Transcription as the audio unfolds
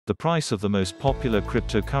The price of the most popular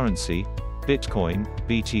cryptocurrency, Bitcoin,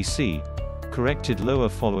 BTC, corrected lower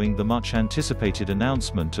following the much-anticipated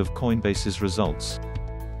announcement of Coinbase's results.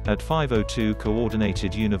 At 5:02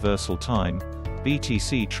 Coordinated Universal Time,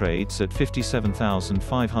 BTC trades at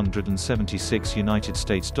 57,576 United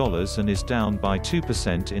States dollars and is down by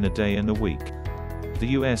 2% in a day and a week. The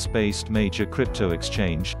US-based major crypto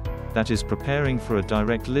exchange, that is preparing for a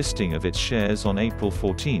direct listing of its shares on April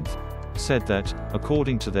 14, said that,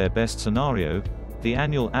 according to their best scenario, the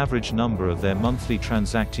annual average number of their monthly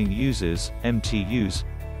transacting users, MTUs,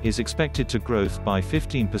 is expected to grow by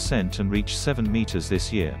 15% and reach 7 meters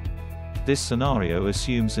this year. This scenario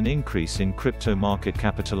assumes an increase in crypto market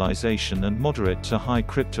capitalization and moderate to high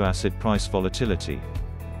crypto asset price volatility.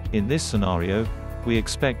 In this scenario, we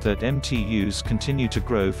expect that MTUs continue to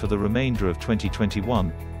grow for the remainder of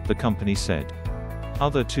 2021, the company said.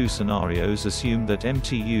 Other two scenarios assume that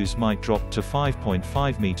MTUs might drop to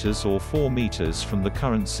 5.5 meters or 4 meters from the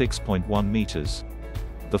current 6.1 meters.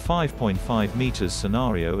 The 5.5 meters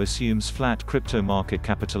scenario assumes flat crypto market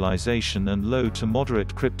capitalization and low to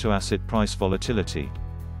moderate crypto asset price volatility,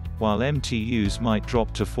 while MTUs might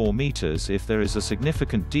drop to 4 meters if there is a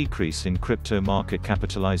significant decrease in crypto market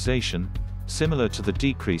capitalization, similar to the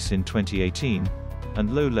decrease in 2018,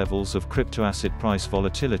 and low levels of crypto asset price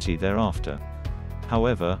volatility thereafter.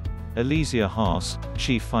 However, Alesia Haas,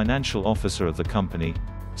 chief financial officer of the company,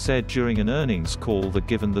 said during an earnings call that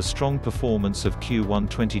given the strong performance of Q1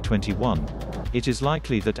 2021, it is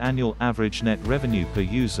likely that annual average net revenue per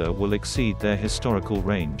user will exceed their historical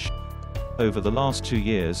range. Over the last 2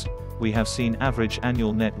 years, we have seen average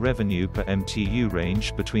annual net revenue per MTU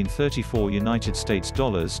range between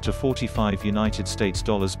 $34 to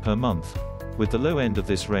 $45 per month, with the low end of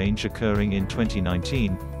this range occurring in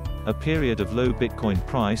 2019, a period of low Bitcoin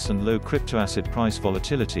price and low crypto asset price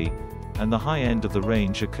volatility, and the high end of the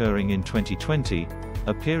range occurring in 2020,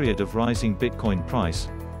 a period of rising Bitcoin price,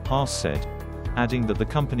 Haas said, adding that the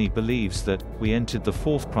company believes that we entered the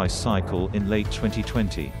fourth price cycle in late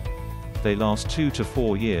 2020. They last 2 to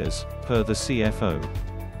 4 years, per the CFO.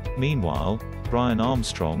 Meanwhile, Brian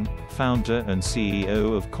Armstrong, founder and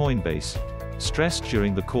CEO of Coinbase, stressed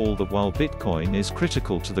during the call that while Bitcoin is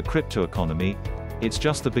critical to the crypto economy, it's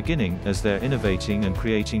just the beginning as they're innovating and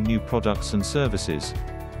creating new products and services.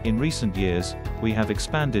 In recent years, we have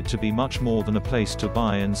expanded to be much more than a place to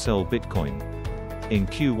buy and sell Bitcoin. In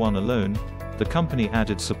Q1 alone, the company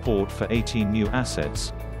added support for 18 new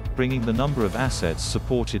assets, bringing the number of assets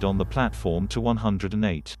supported on the platform to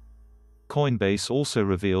 108. Coinbase also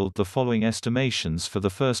revealed the following estimations for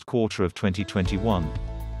the first quarter of 2021.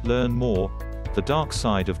 Learn more. The dark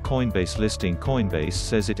side of Coinbase listing. Coinbase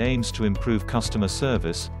says it aims to improve customer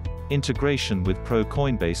service. Integration with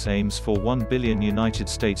Coinbase aims for $1 billion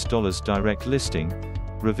direct listing.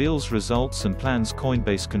 Reveals results and plans.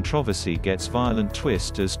 Coinbase controversy gets violent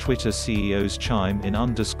twist as Twitter CEOs chime in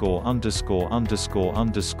 ______,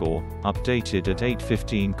 updated at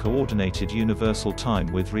 8:15 Coordinated Universal Time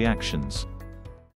with reactions.